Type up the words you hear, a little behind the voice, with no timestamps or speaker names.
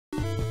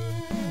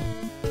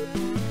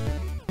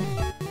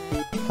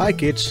Hi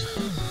kids,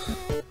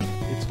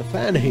 it's the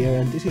phann here,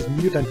 and this is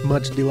Mutant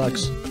Mudds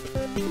Deluxe.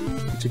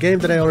 It's a game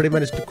that I already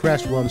managed to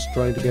crash once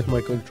trying to get my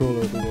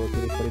controller to work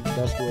with it, but it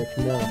does work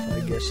now,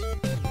 I guess.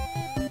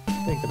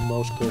 Take the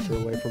mouse cursor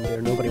away from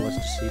there, nobody wants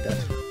to see that.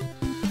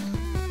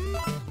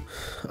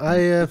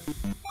 I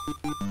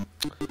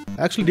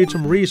actually did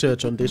some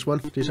research on this one.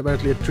 This is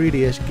apparently a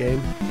 3DS game,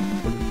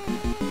 on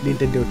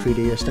Nintendo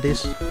 3DS that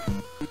is.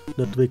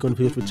 Not to be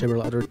confused with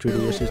several other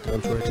 3DSs that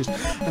I'm sure exist.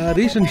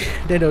 This is a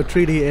Nintendo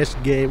 3DS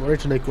game,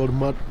 originally called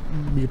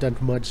Mutant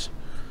Mudds.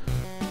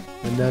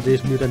 And now this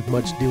is Mutant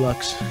Mudds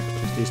Deluxe.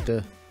 It's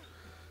the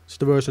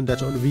version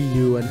that's on Wii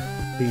U and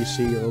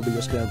PC,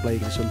 obviously I'm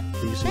playing this on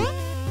PC.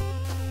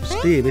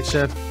 Steam, it's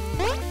a...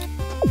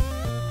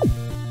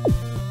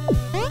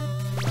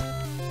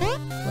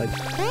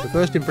 the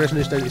first impression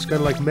is that it's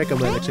kind of like Mega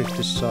Man, except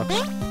this sucks.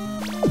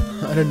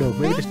 I don't know,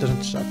 maybe this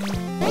doesn't suck.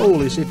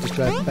 Holy shit, this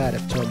guy's bad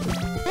at jumping.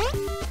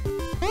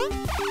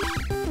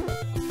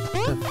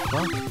 What the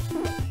fuck?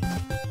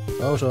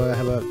 Oh, so I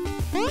have a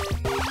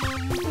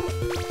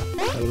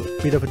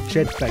bit of a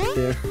jetpack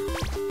there.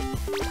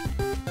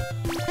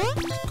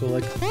 Let's go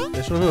like...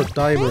 There's also a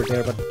timer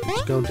there, but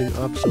it's counting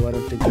up, so I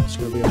don't think that's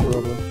gonna be a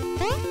problem.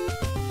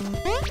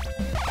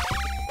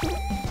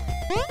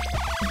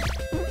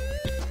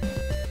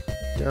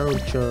 Down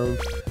jump.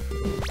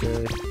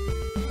 Okay.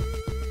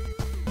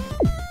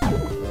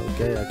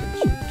 Okay, I can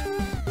shoot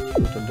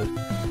on the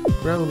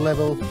ground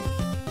level.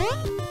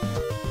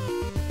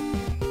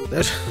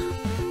 There's,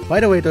 by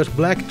the way, those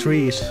black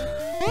trees.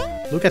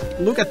 Look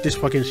at this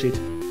fucking shit.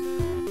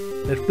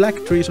 There's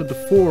black trees on the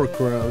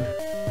foreground.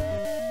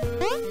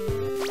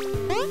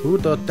 Who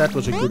thought that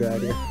was a good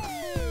idea?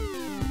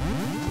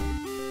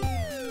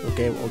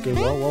 Okay, okay,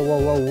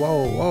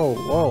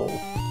 whoa.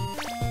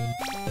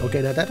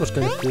 Okay, now that was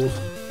kind of cool.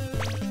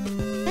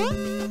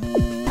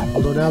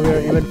 Although now we're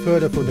even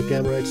further from the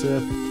camera, it's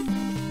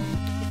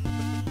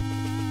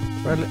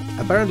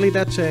apparently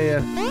that's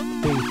a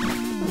thing.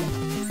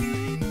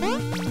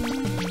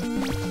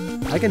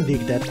 I can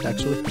dig that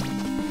actually.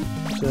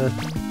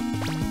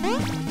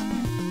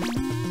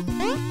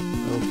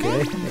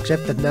 Okay,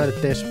 except that now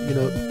that there's, you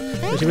know,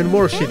 there's even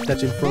more shit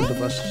that's in front of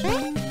us.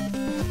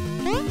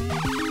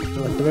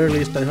 So at the very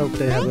least, I hope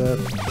they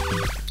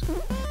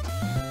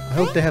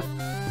have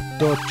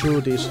thought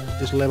through this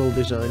level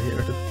design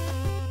here to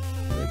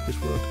make this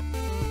work.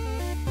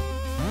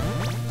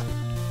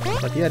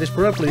 But yeah, this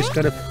probably is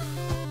kind of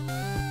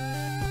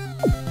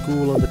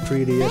cool on the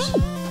 3DS.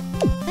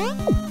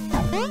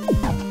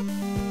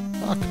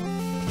 Fuck.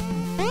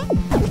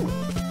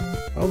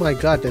 Oh my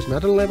god, there's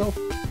another level?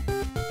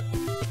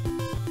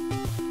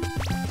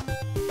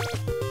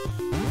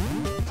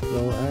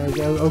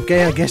 Well,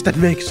 okay, I guess that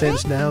makes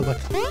sense now, but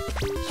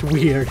it's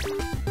weird.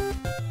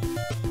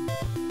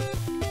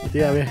 But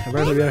yeah,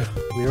 apparently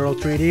we're all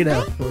 3D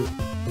now, or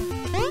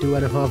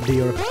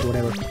 2.5D or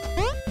whatever.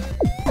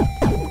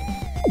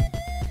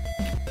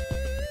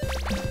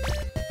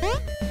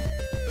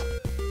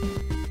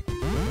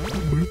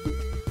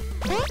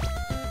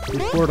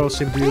 These portals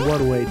seem to be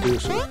one way too,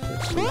 so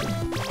let's see.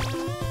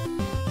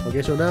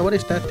 Okay, so now what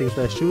is that thing? Should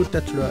I shoot?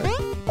 That's right.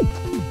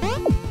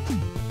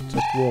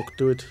 Just walk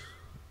to it.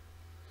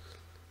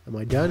 Am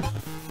I done?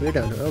 We're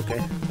done,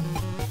 okay.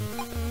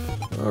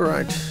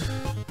 Alright.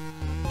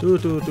 2,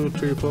 2, 2,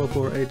 3, 4,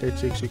 4, 8, 8,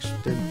 6, 6,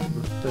 10.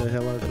 What the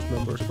hell are those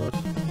numbers about?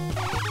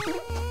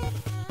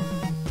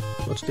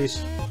 What's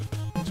this?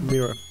 It's a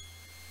mirror.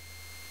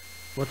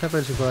 What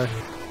happens if I...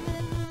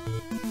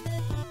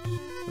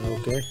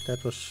 Okay,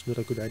 that was not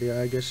a good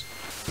idea, I guess.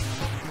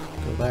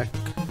 Go back.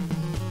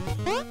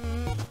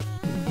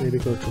 Maybe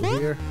go through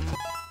here.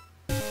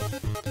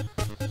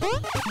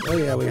 Oh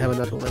yeah, we have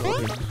another level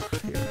here.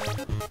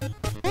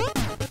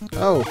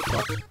 Oh,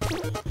 fuck.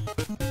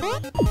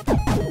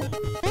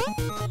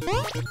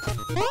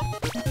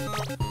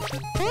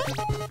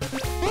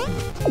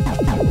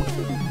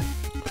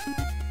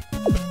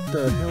 What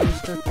the hell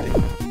is that thing?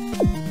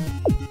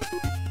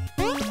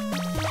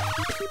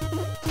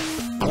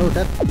 Oh,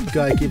 that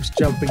guy keeps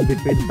jumping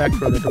between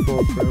background and the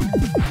foreground.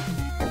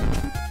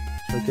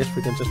 So I guess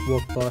we can just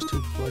walk past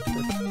him like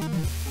that.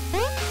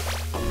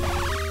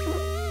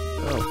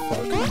 Oh,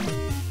 fuck.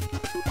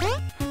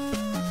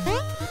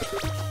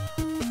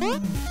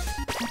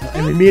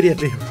 I'm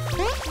immediately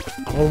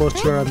almost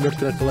sure I'm not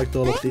gonna collect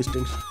all of these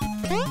things.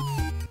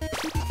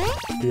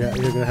 Yeah,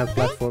 you're gonna have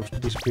platforms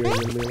disappearing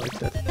on me like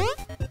that.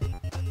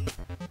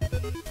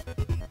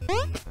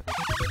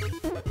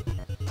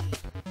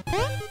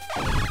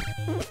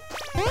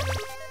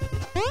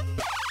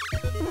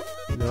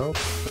 No.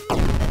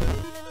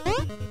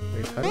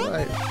 Wait, how do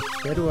I...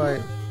 Where do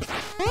I...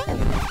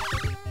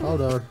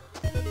 Hold on.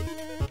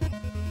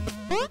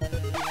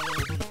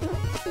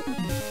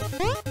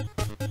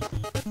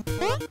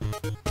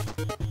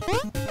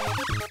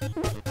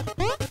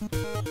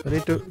 I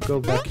need to go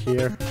back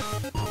here.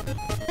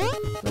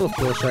 Well, of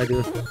course I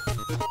do.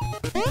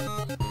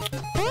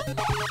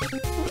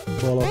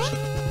 Bollocks.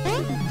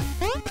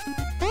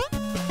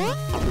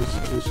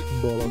 This is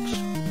bollocks.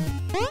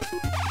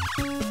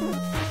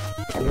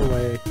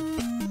 away.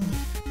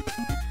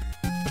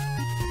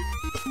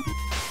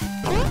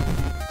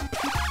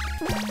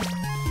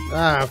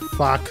 Ah,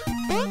 fuck.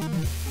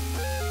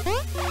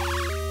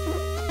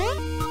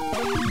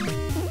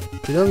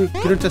 You know, you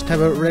couldn't just have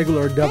a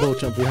regular double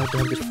jump, you have to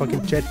have this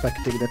fucking jetpack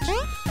thing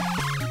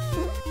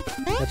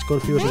that's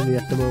confusing me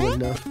at the moment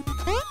now.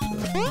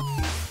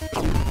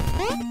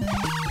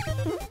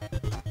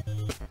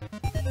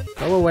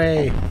 So. Go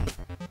away!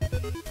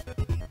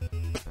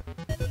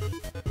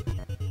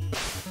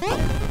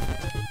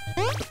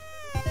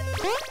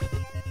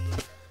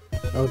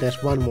 Oh,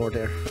 there's one more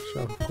there,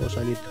 so of course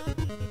I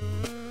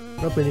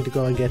probably need to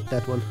go and get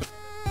that one.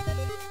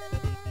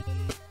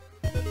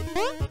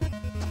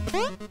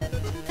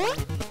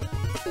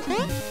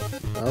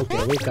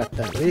 Okay, we got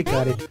that. We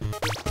got it.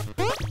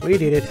 We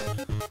did it.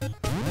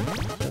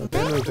 So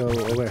then we go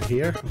over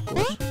here, of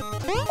course.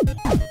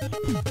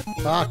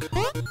 Fuck!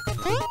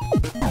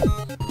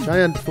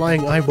 Giant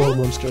flying eyeball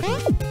monsters.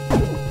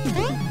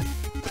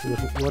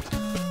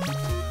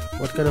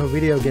 What kind of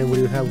video game would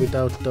you have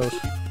without those?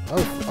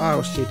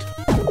 Oh shit.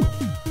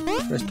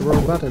 Press the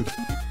wrong button.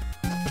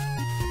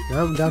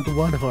 Now I'm down to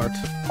 1 heart.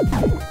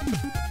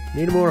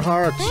 Need more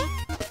hearts.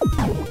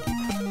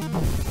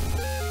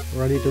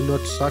 Or I need to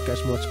not suck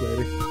as much,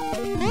 maybe.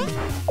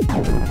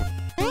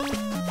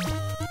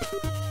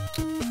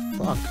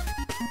 Fuck.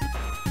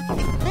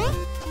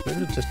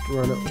 Maybe just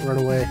run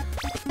away.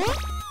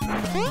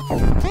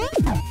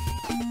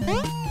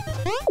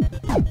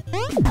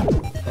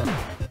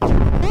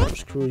 Oh,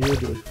 screw you,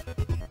 dude.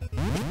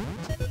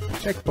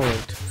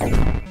 Checkpoint.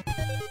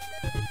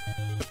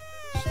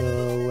 So,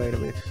 wait a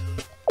minute.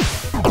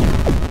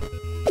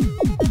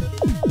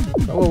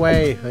 Go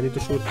away! I need to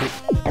shoot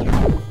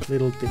the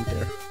little thing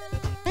there.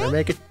 Can I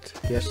make it?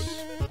 Yes.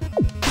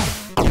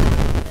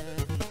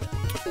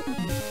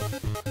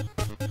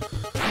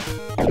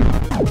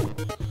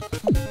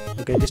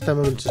 Okay, this time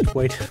I will just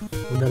wait.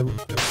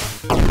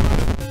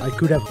 I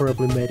could have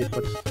probably made it,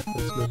 but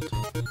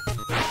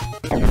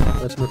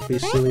let's not be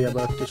silly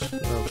about this.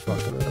 Oh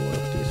fuck, another one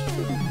of these.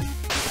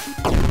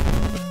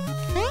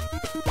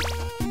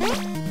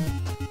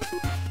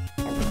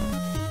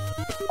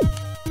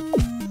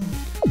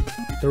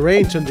 The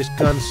range on this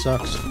gun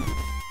sucks.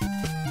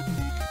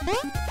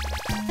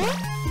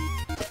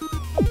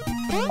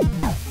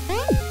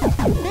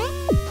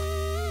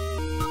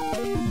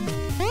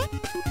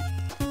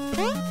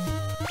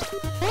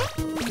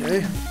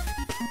 Okay.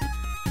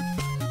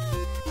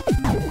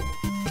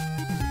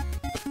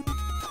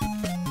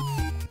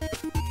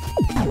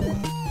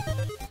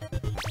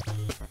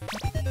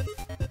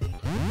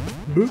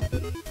 Boop.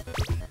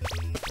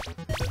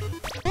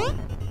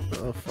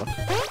 Oh fuck.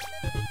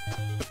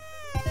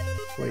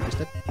 Wait, is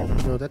that...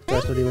 No, that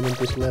guy's not even on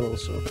this level,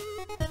 so...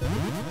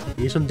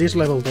 He's on this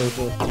level though,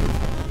 so...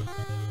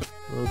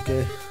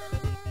 Okay.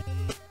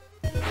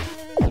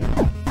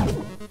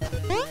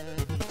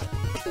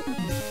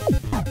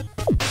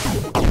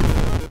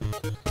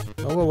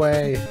 Go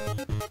away!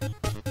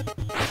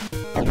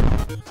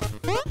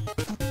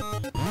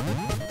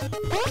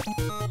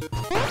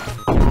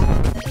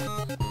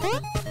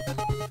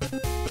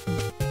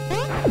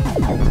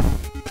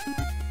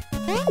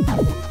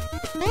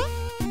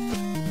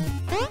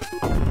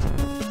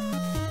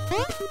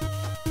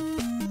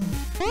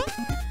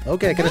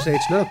 Okay, I gotta say,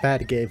 it's not a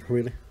bad game,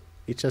 really.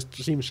 It just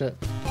seems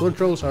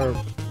controls are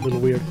a little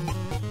weird.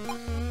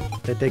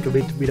 They take a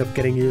bit of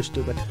getting used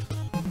to, but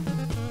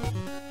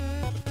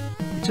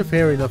it's a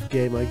fair enough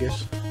game, I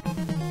guess.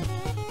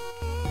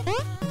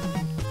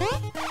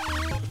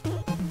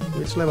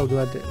 Which level do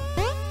I do?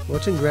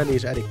 Watching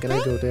Granny's attic, can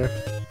I go there?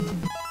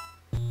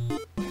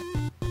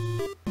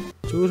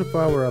 Choose a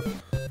power up,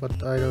 but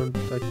I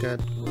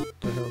can't. What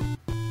the hell?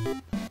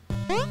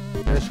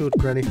 Can I shoot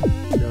Granny?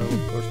 No,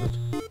 of course not.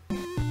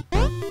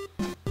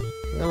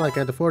 Well, I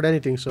can't afford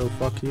anything, so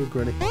fuck you,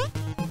 Granny.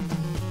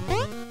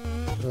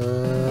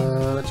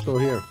 Let's go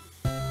here.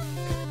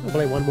 I'll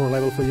play one more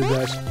level for you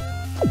guys.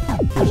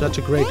 You're such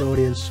a great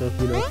audience, so,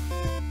 you know.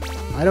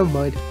 I don't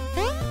mind.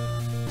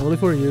 Only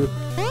for you.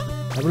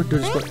 I wouldn't do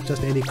this for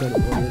just any kind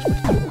of audience,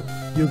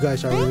 but you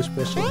guys are really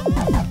special.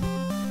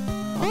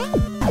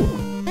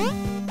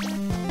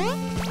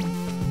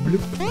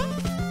 Bloop.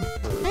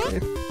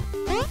 Okay.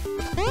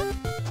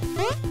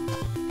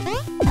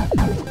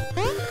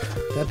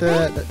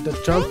 The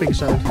jumping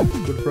sound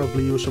could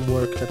probably use some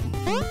work. That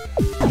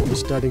is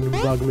starting to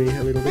bug me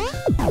a little bit.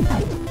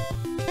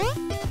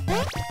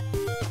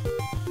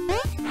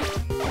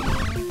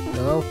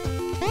 No.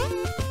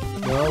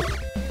 No.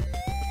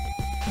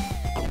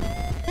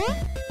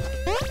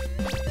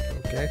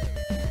 Okay.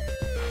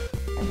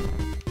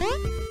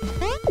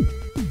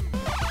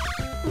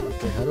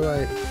 Okay, how do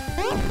I...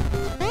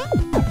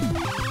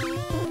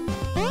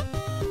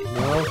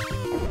 No.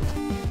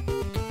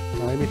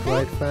 Time it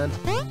right, phann.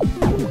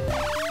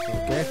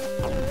 Okay.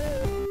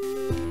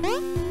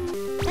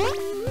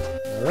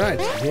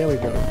 Alright, here we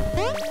go.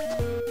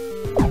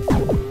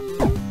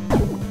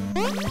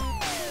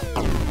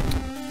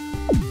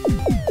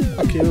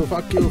 Fuck you,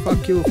 fuck you,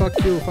 fuck you,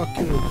 fuck you, fuck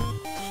you.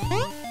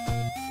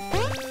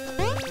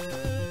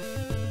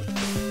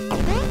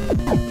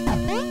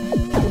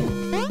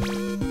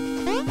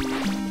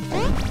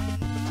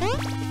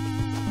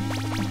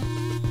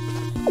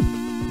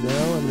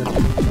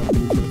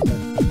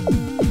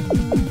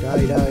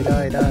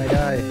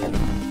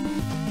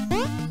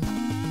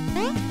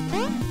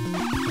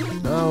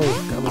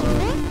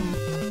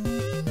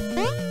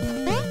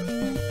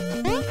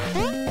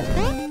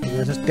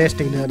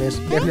 testing now. There's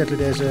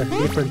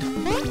different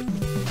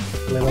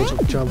levels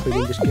of jumping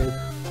in this game.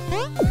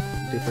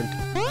 Different.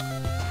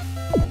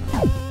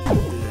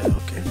 Yeah,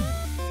 okay.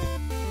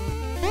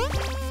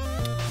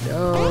 No.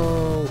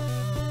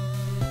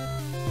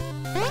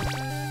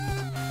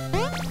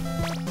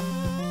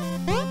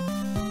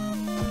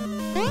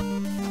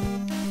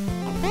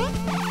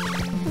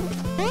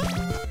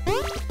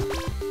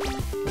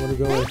 I want to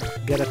go and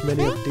get as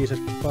many of these as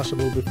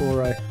possible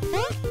before I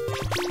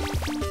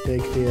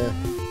take the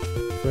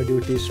if I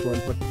do this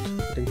one, but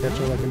I think that's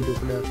all I can do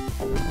for now.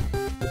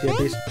 But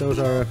yeah, those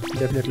are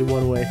definitely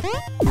one way.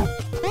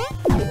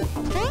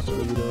 So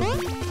you know.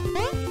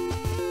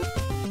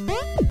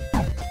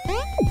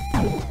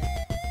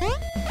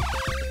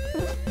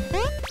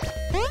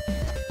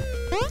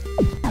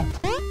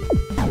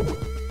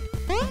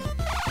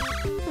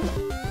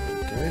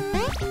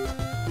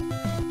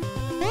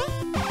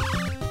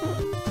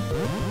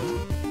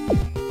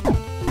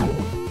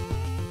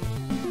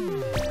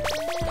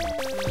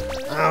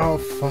 Oh,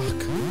 fuck.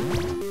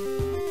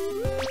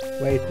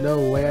 Wait, no,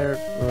 where?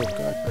 Oh,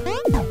 God.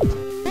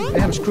 I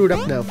have screwed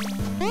up now.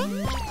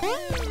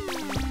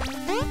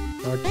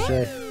 Hard to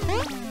say.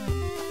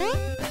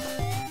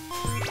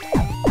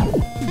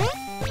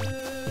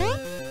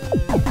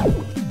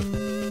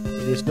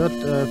 It is not,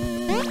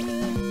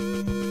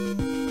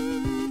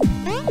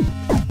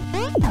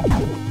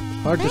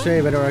 hard to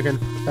say whether I can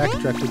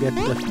backtrack to get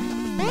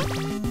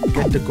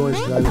the coins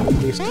that I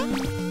missed.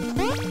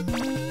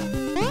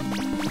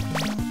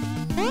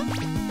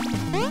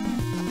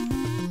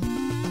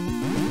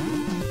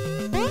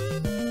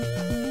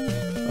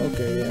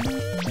 Okay, yeah.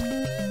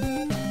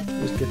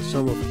 Let's get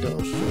some of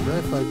those. So now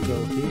if I go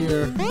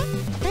here,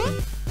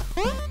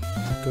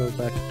 go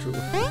back through.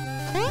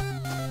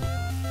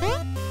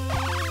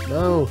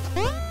 No!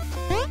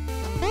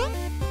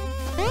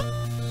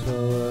 So,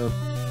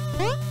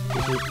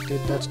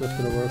 that's not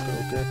gonna work,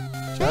 okay.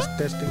 Just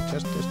testing,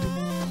 just testing.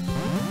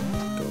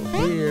 Go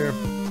here.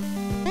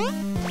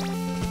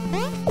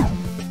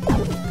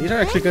 These are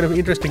actually kind of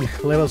interesting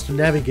levels to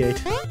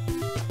navigate.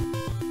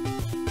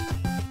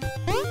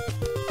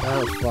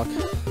 Oh fuck.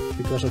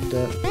 Because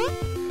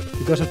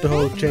of the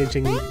whole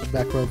changing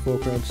background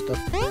foreground stuff.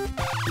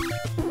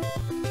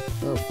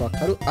 Oh fuck.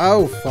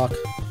 Oh fuck.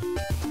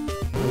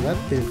 Oh, that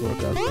didn't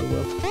work out so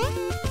well.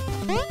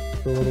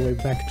 Go all the way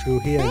back through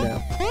here now.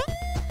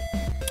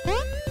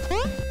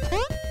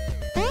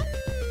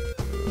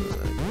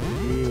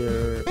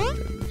 Here and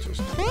then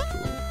just through.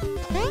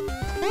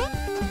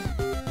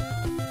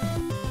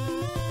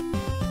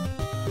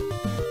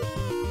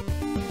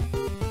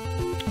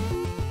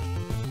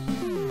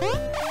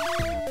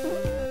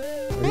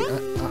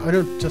 I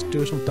don't just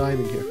do some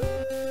timing here.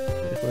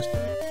 It must.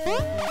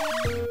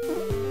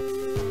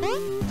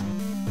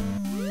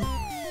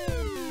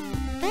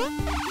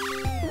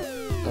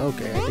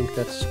 Okay, I think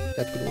that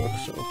could work.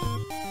 So.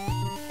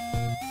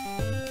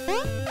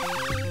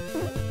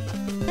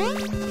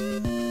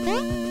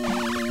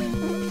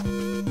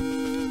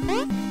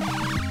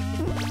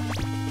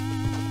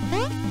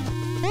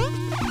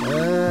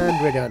 And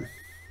we're done.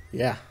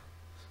 Yeah,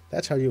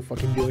 that's how you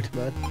fucking do it,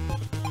 man.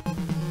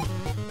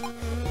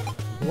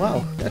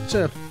 Wow, that's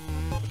a...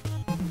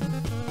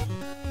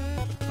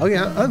 Oh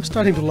yeah, I'm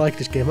starting to like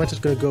this game. I'm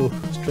just gonna go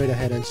straight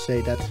ahead and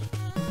say that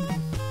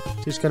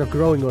it's kind of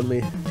growing on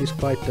me,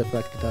 despite the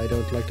fact that I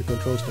don't like the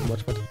controls that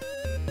much. But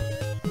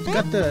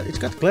it's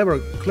got clever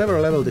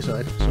level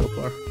design so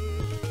far.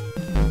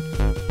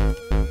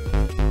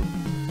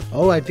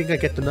 Oh, I think I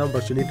get the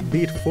numbers. You need to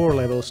beat 4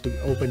 levels to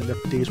open up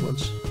these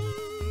ones.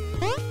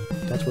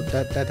 That's what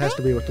that has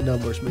to be what the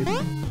numbers mean.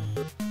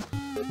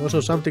 Also,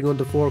 something on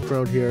the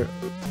foreground here.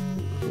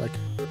 Like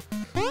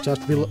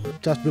just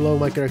below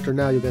my character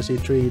now, you can see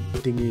 3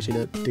 thingies in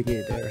a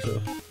thingy there.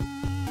 So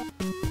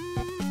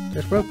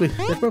there's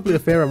probably a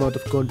fair amount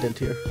of content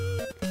here.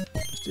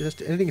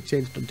 Has anything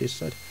changed on this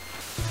side?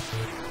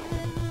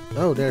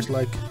 Oh, there's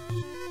like.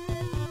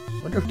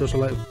 I wonder if those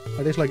are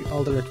these like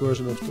alternate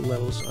versions of the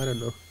levels? I don't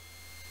know.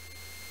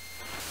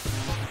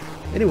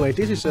 Anyway,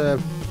 this is I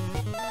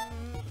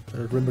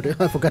don't remember.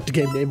 I forgot the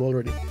game name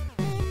already.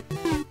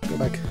 Go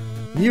back.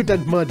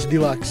 Mutant Mudds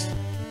Deluxe.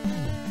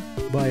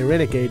 By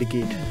Renegade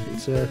Kid.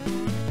 It's a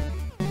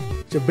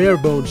bare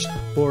bones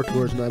port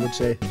version, I would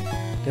say.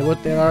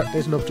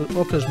 There's an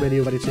options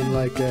menu, but it's in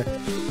like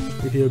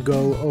if you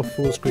go off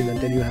full screen and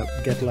then you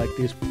get like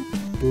these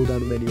pull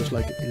down menus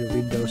like in a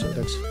window. So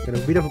that's kind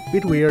of a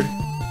bit weird,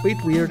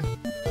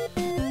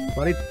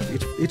 but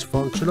it's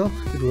functional.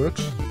 It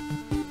works,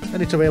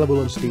 and it's available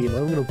on Steam.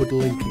 I'm gonna put a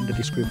link in the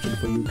description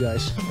for you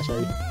guys, as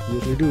I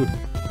usually do.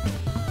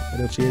 I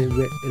don't see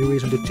any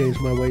reason to change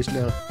my ways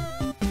now.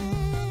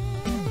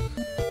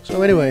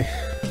 So anyway,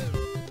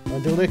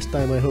 until next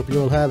time, I hope you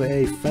all have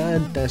a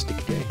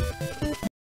fantastic day.